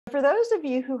for those of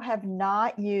you who have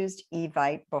not used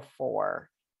Evite before,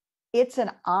 it's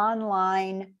an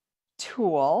online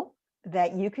tool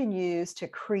that you can use to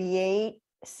create,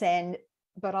 send,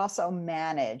 but also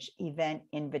manage event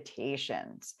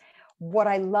invitations. What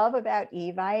I love about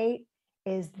Evite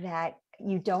is that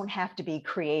you don't have to be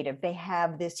creative. They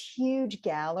have this huge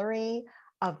gallery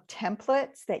of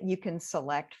templates that you can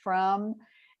select from.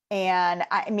 And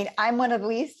I mean, I'm one of the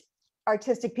least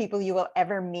artistic people you will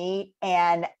ever meet.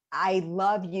 And I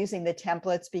love using the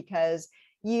templates because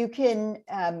you can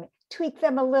tweak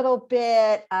them a little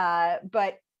bit,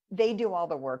 but they do all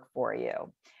the work for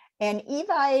you. And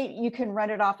Evite, you can run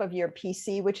it off of your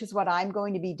PC, which is what I'm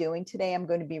going to be doing today. I'm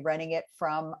going to be running it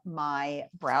from my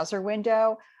browser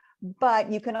window,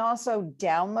 but you can also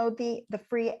download the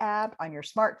free app on your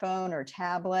smartphone or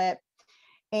tablet.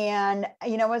 And,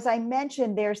 you know, as I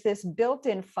mentioned, there's this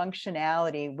built-in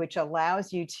functionality which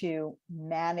allows you to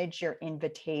manage your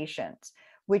invitations,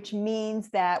 which means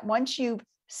that once you've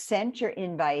sent your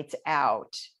invites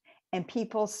out and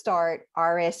people start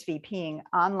RSVPing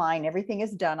online, everything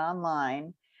is done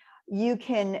online, you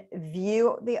can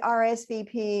view the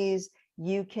RSVPs,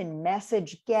 you can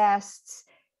message guests,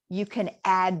 you can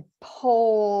add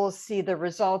polls, see the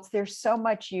results. There's so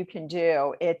much you can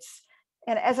do.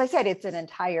 And as I said, it's an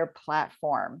entire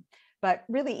platform, but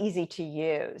really easy to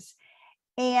use.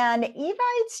 And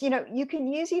Evites, you know, you can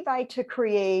use Evite to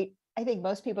create, I think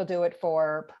most people do it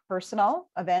for personal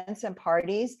events and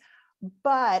parties,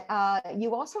 but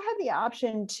you also have the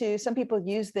option to, some people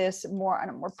use this more on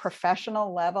a more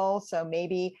professional level. So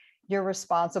maybe you're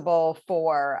responsible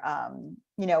for,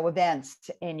 you know,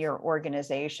 events in your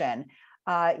organization.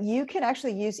 You can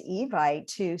actually use Evite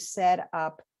to set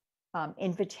up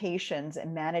invitations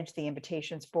and manage the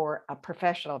invitations for a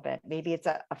professional event. Maybe it's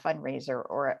a fundraiser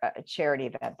or a charity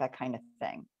event, that kind of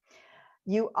thing.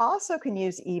 You also can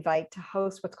use Evite to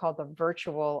host what's called a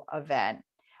virtual event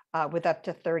with up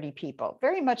to 30 people,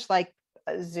 very much like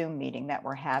a Zoom meeting that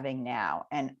we're having now.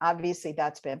 And obviously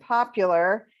that's been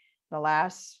popular the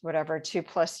last, whatever,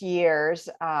 2+ years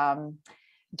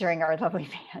during our lovely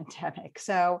pandemic.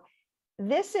 So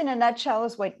this in a nutshell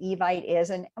is what Evite is.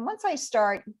 And once I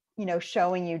start, you know,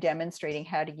 showing you, demonstrating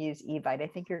how to use Evite, I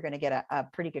think you're going to get a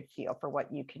pretty good feel for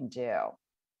what you can do.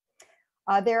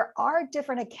 There are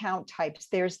different account types.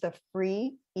 There's the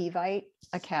free Evite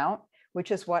account,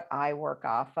 which is what I work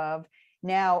off of.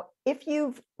 Now, if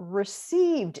you've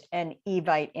received an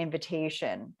Evite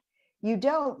invitation, you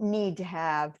don't need to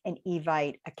have an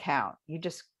Evite account. You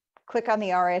just click on the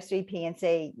RSVP and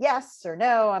say, yes or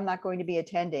no, I'm not going to be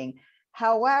attending.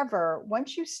 However,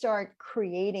 once you start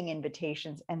creating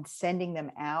invitations and sending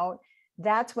them out,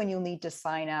 that's when you'll need to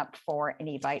sign up for an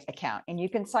Evite account. And you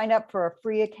can sign up for a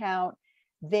free account.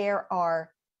 There are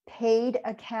paid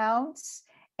accounts,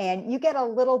 and you get a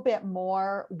little bit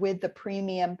more with the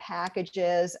premium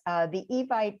packages. The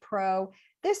Evite Pro,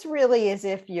 this really is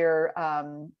if you're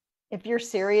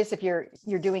serious, if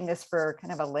you're doing this for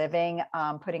kind of a living,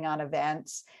 putting on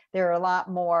events. There are a lot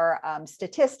more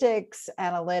statistics,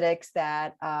 analytics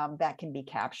that can be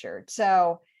captured.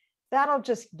 So that'll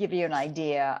just give you an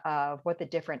idea of what the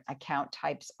different account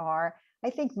types are. I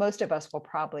think most of us will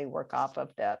probably work off of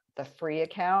the free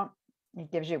account. It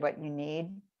gives you what you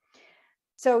need.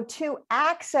 So to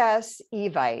access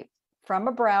Evite from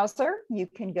a browser, you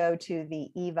can go to the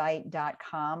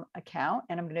evite.com account,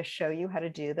 and I'm going to show you how to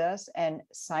do this and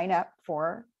sign up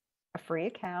for a free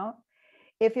account.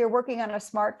 If you're working on a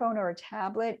smartphone or a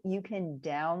tablet, you can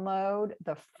download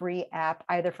the free app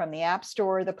either from the App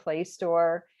Store or the Play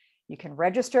Store. You can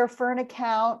register for an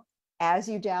account as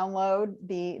you download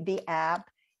the app,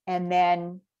 and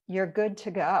then you're good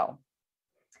to go.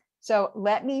 So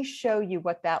let me show you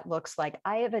what that looks like.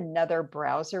 I have another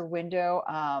browser window.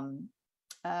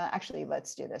 Actually,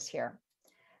 let's do this here.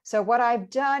 So what I've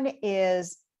done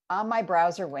is on my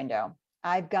browser window,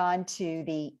 I've gone to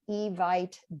the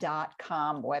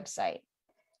evite.com website.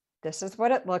 This is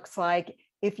what it looks like.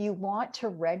 If you want to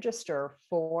register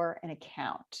for an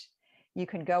account, you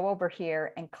can go over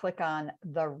here and click on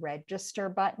the register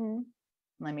button.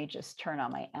 Let me just turn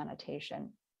on my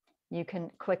annotation. You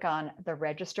can click on the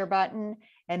register button.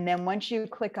 And then once you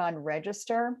click on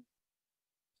register,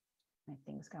 my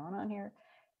thing's going on here.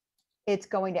 It's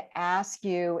going to ask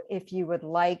you if you would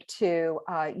like to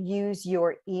use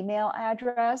your email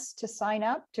address to sign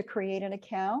up to create an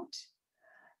account.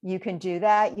 You can do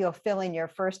that. You'll fill in your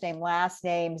first name, last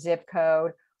name, zip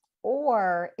code,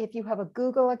 or if you have a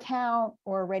Google account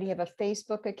or already have a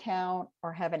Facebook account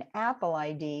or have an Apple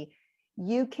ID,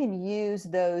 you can use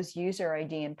those user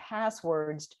ID and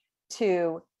passwords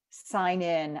to sign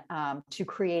in to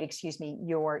create,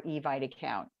 your Evite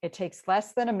account. It takes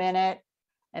less than a minute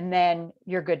and then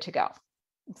you're good to go.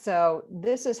 So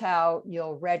this is how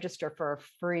you'll register for a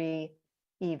free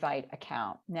Evite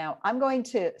account. Now I'm going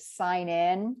to sign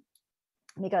in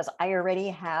because I already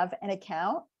have an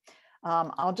account.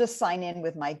 I'll just sign in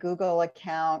with my Google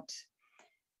account.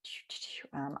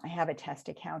 I have a test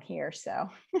account here, so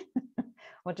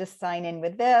we'll just sign in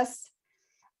with this.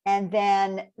 And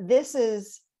then this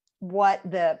is what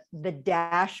the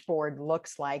dashboard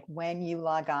looks like when you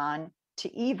log on to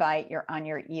Evite. You're on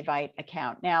your Evite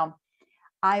account. Now,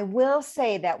 I will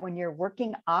say that when you're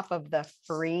working off of the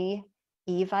free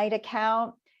Evite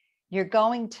account, you're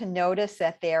going to notice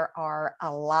that there are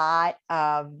a lot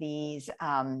of these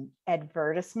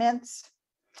advertisements.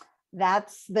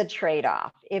 That's the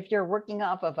trade-off. If you're working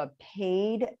off of a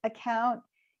paid account,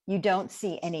 you don't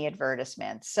see any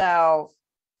advertisements. So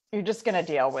you're just going to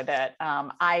deal with it.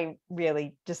 I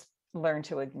really just learned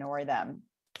to ignore them.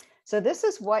 So this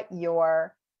is what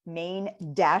your main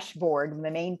dashboard, the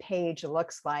main page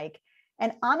looks like.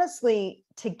 And honestly,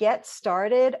 to get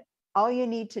started, all you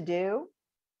need to do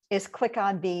is click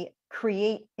on the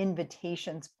Create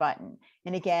Invitations button.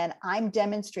 And again, I'm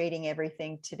demonstrating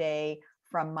everything today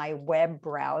from my web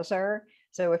browser.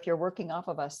 So if you're working off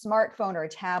of a smartphone or a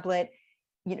tablet,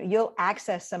 you'll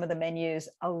access some of the menus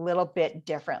a little bit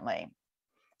differently.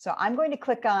 So I'm going to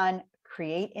click on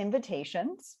Create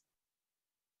Invitations.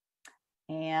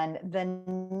 And the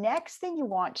next thing you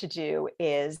want to do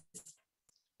is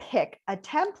pick a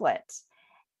template.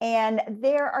 And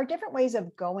there are different ways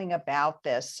of going about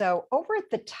this. So over at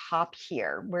the top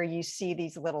here, where you see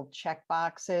these little check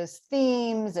boxes,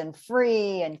 themes and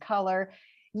free and color,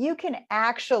 you can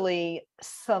actually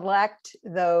select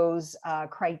those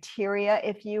criteria,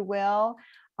 if you will.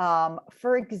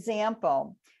 For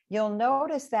example, you'll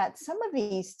notice that some of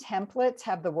these templates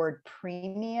have the word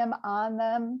premium on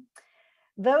them.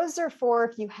 Those are for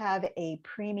if you have a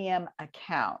premium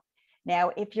account.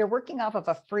 Now, if you're working off of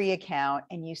a free account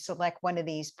and you select one of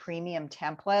these premium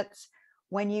templates,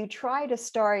 when you try to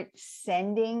start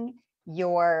sending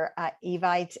your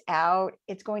Evites out,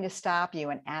 it's going to stop you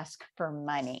and ask for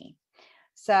money.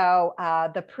 So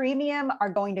the premium are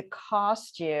going to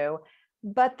cost you,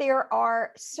 but there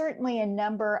are certainly a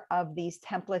number of these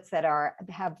templates that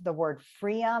have the word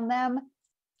free on them.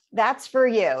 That's for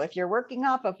you. If you're working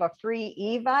off of a free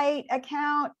Evite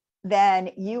account, then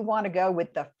you want to go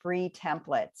with the free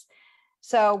templates.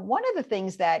 So one of the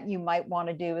things that you might want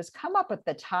to do is come up at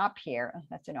the top here, oh,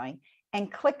 that's annoying,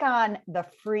 and click on the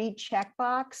free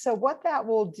checkbox. So what that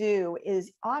will do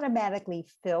is automatically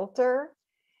filter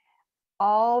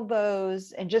all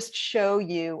those and just show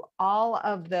you all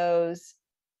of those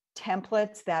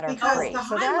templates that are free.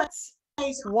 So that's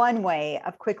one way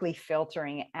of quickly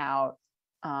filtering out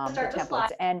the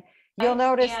templates. And you'll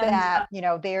notice that,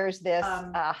 there's this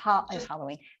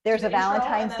Halloween. There's a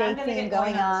Valentine's Day theme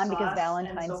going on because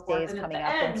Valentine's Day is coming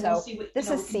up. And so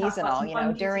this is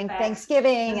seasonal, during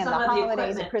Thanksgiving and the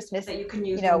holidays and Christmas,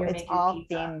 it's all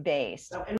theme based.